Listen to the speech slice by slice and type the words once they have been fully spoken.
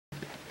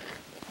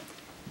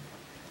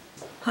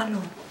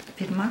Hallo,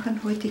 wir machen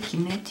heute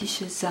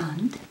kinetische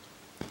Sand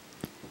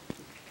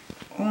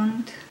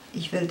und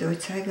ich werde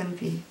euch zeigen,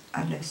 wie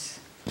das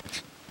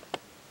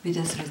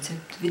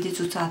Rezept, wie die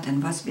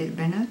Zutaten. Was wir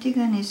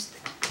benötigen ist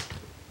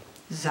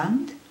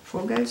Sand,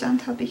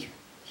 Vogelsand habe ich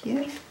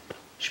hier,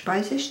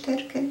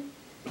 Speisenstärke,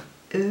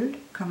 Öl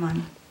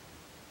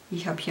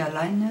ich habe hier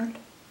Leinöl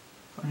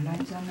von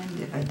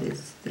Leinsamen, weil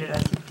das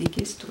relativ dick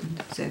ist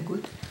und sehr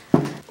gut.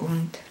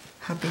 Und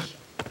habe ich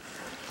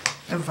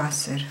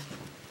Wasser.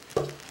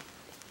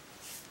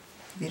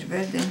 Wir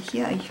werden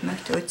hier, ich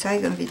möchte euch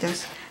zeigen, wie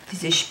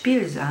diese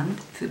Spielsand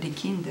für die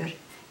Kinder,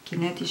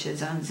 kinetischer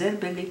Sand, sehr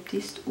beliebt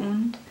ist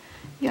und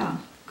ja,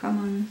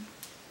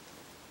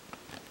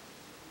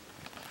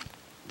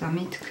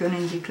 damit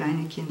können die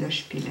kleinen Kinder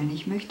spielen.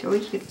 Ich möchte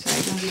euch jetzt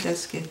zeigen, wie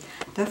das geht.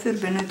 Dafür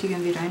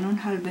benötigen wir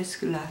 1,5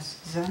 Glas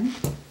Sand.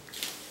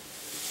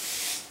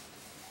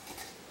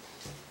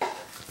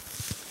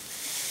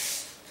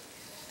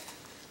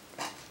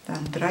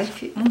 Dann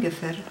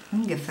ungefähr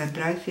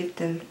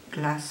 3/4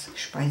 Glas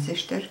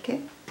Speisestärke.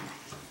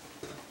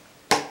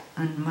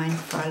 In meinem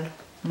Fall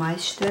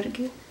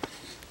Maisstärke,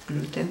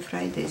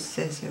 glutenfrei, das ist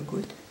sehr, sehr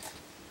gut.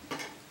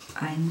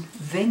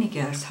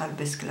 Weniger als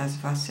halbes Glas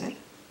Wasser.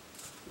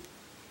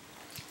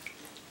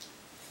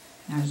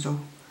 Also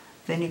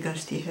weniger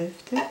als die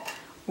Hälfte.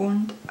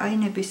 Und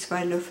 1 bis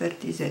 2 Löffel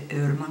diese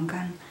Öl. Man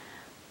kann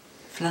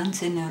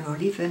Pflanzenöl,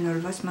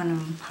 Olivenöl, was man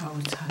im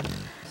Haus hat.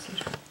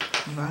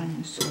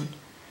 Walnussöl.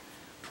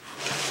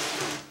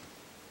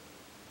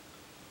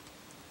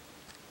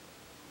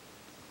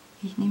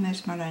 Ich nehme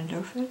erstmal einen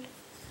Löffel,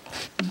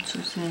 um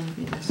zu sehen,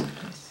 wie das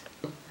ist.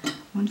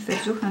 Und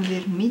versuchen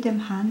wir mit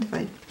der Hand,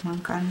 weil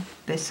man kann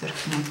besser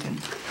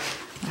kneten,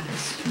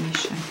 alles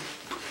mischen.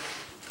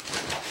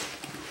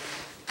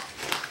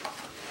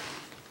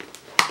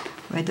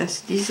 Weil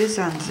dieser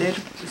Sand sehr,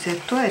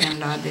 sehr teuer im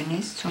Laden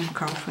ist, zum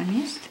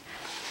Kaufen ist,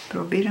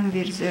 probieren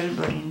wir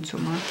selber ihn zu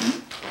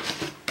machen.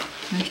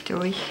 Ich möchte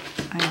euch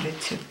ein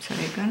Rezept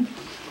zeigen.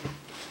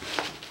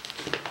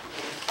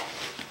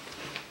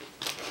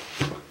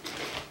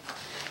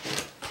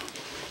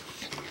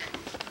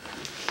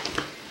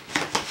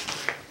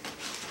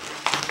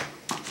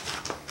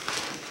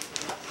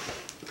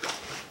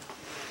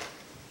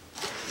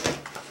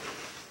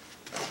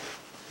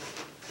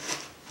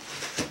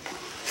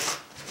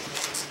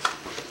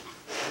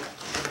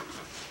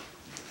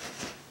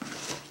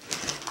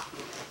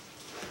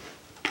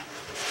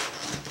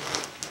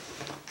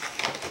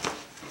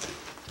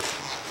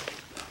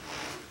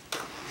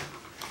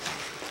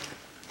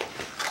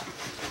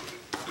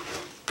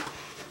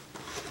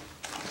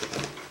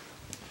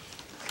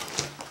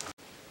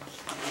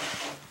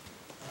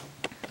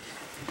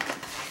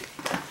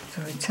 So,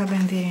 jetzt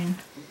haben wir ihn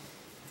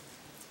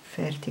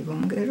fertig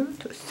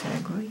umgerührt, ich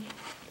zeige euch.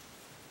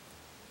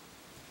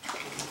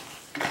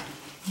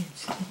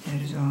 Jetzt sieht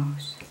er so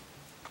aus.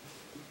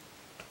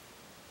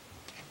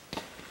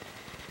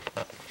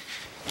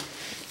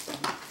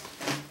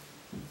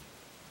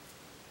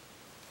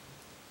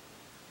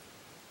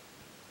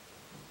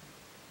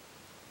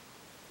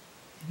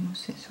 Er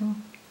muss so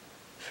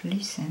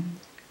fließend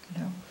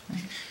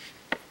laufen.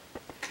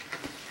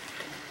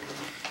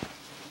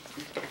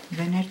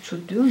 Wenn er zu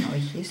dünn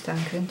euch ist,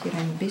 dann könnt ihr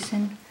ein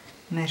bisschen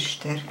mehr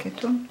Stärke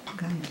tun,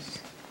 ganz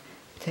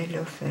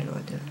Teelöffel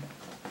oder.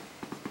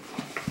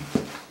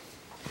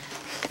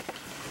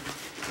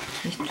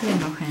 Ich tue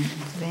noch ein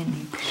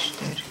wenig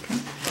Stärke.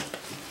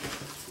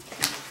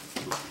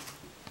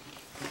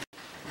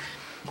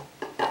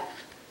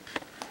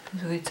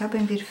 So, jetzt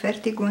haben wir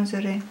fertig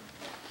unsere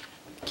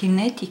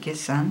kinetische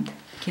Sand,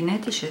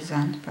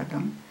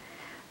 pardon.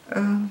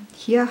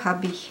 Hier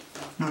habe ich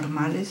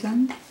normale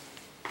Sand.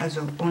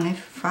 Also ohne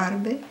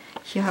Farbe.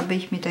 Hier habe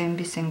ich mit ein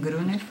bisschen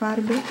grüne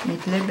Farbe,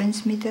 mit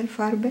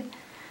Lebensmittelfarbe.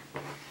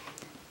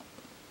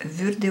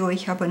 Würde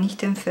euch aber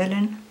nicht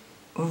empfehlen,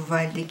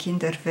 weil die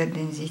Kinder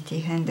werden sich die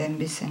Hände ein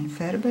bisschen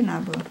färben,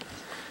 aber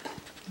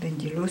wenn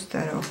die Lust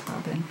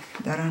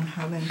daran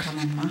haben, kann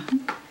man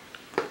machen.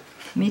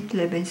 Mit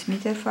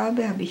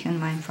Lebensmittelfarbe habe ich in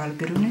meinem Fall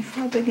grüne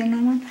Farbe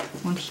genommen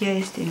und hier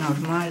ist die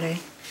normale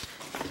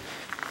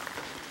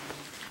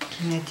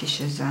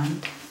kinetische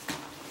Sand.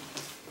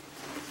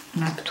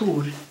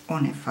 Natur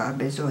ohne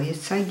Farbe. So,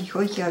 jetzt zeige ich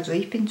euch, also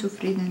ich bin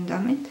zufrieden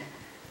damit.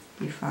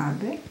 Die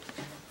Farbe,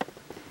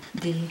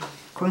 die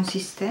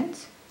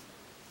Konsistenz.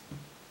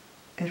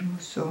 Er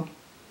muss so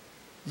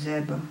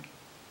selber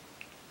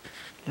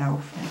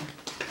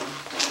laufen.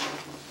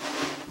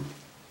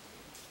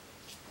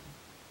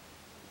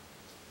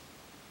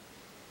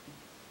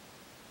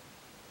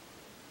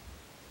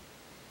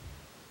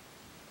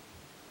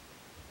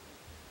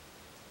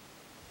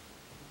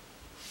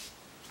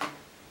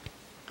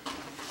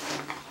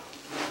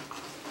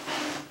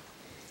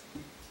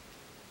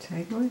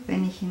 Zeige euch,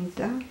 wenn ich ihn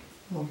da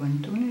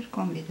oben tue, er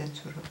kommt wieder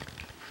zurück.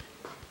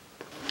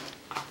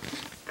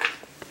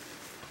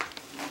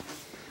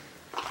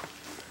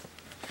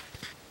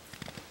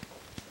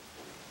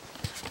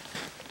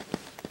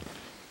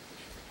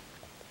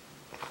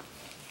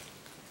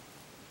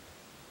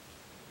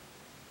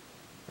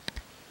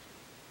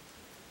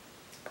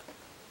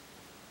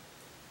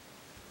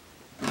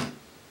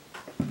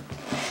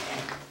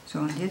 So,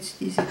 und jetzt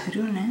diese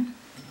grüne.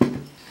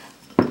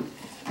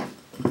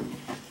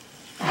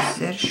 Ist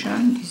sehr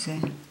schön, diese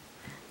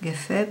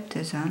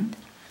gefärbte Sand.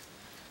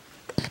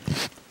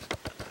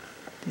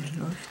 Der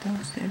läuft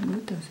auch sehr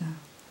gut. Also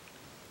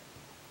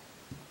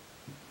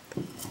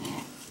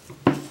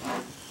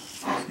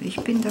ich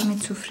bin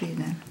damit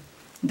zufrieden.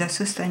 Das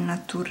ist ein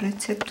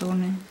Naturrezept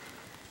ohne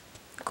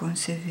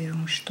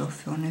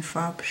Konservierungsstoffe, ohne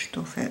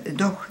Farbstoffe.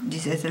 Doch,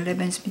 diese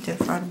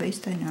Lebensmittelfarbe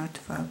ist eine Art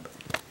Farbe,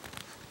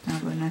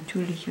 aber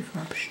natürliche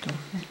Farbstoffe.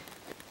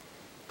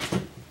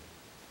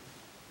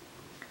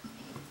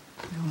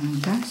 So,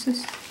 und das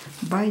ist,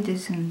 beide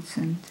sind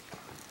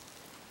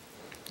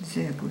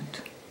sehr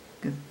gut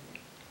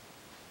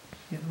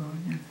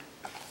geworden.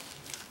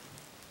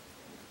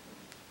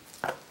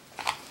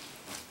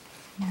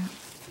 Ja.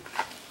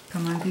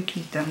 Kann man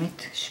wirklich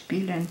damit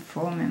spielen,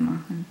 Formen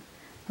machen,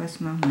 was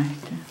man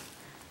möchte.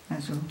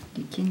 Also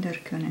die Kinder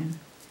können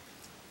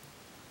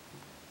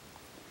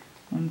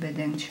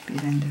unbedingt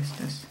spielen, dass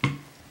das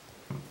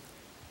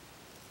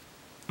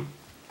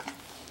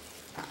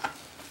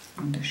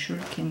oder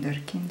Schulkinder,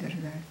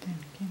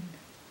 Kindergartenkinder.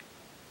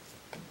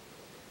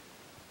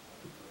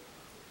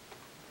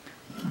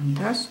 Und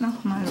das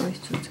nochmal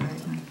euch zu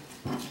zeigen.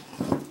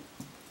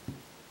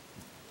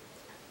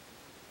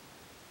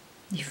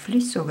 Die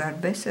fließt sogar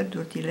besser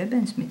durch die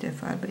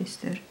Lebensmittelfarbe,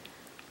 ist er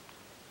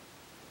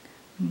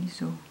nicht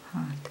so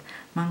hart.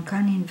 Man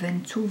kann ihn,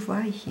 wenn zu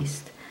weich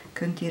ist,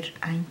 könnt ihr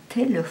einen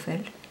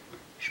Teelöffel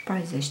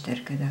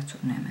Speisestärke dazu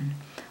nehmen.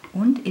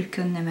 Und ihr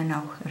könnt nehmen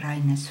auch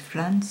reines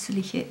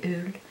pflanzliche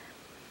Öl,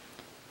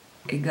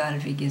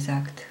 egal wie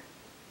gesagt,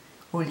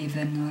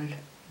 Olivenöl,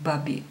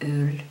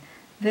 Babyöl.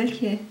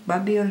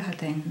 Babyöl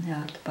hat eine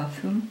Art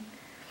Parfüm,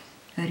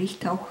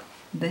 riecht auch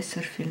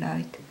besser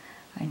vielleicht,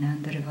 eine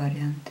andere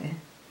Variante.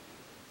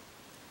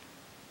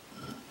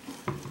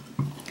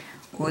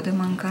 Oder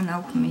man kann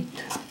auch mit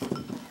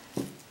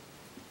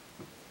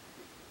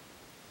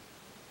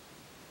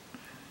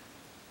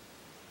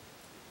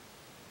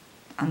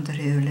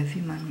andere Öle,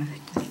 wie man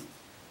möchte.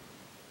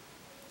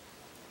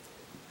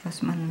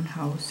 Was man im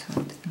Haus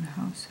hat.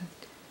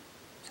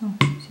 So,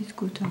 sieht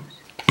gut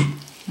aus.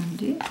 Und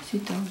die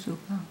sieht auch so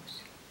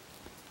aus.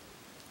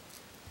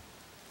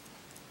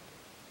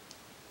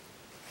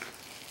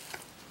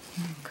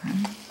 Man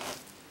kann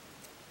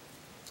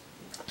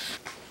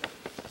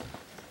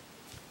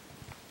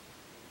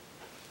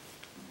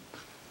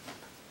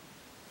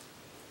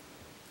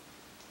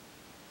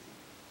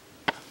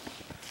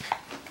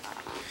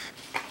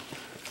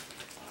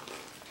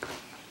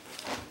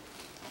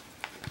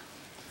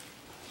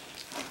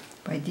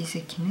bei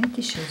diesem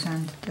kinetischen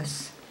Sand,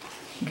 das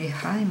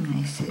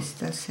Geheimnis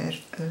ist, dass er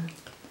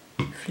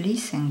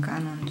fließen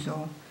kann und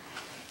so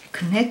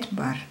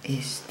knetbar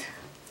ist.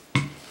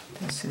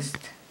 Das ist,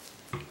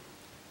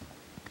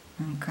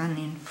 man kann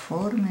ihn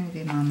formen,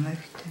 wie man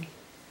möchte,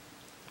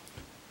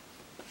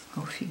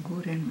 auch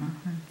Figuren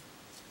machen.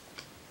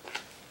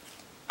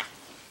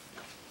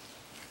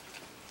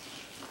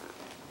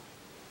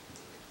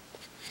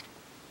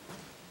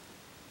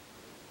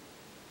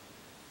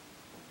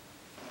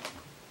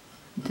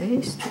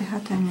 Der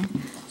hat eine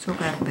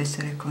sogar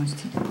bessere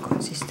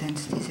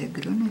Konsistenz. Diese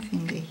grüne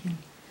finde ich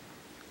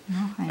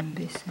noch ein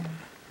bisschen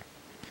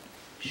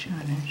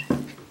schöner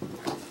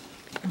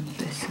und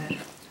besser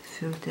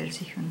fühlt er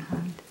sich in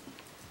Hand.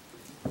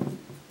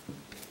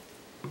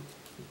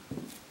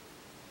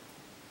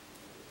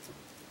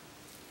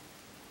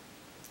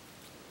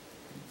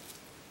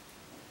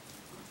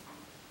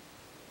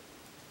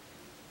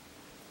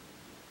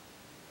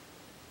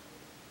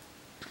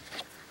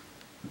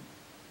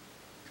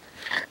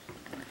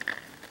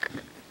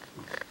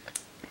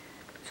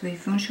 So,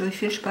 ich wünsche euch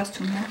viel Spaß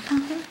zum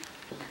Nachmachen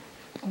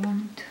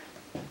und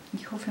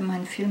ich hoffe,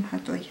 mein Film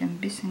hat euch ein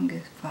bisschen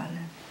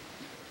gefallen.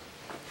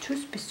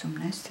 Tschüss, bis zum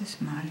nächsten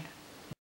Mal.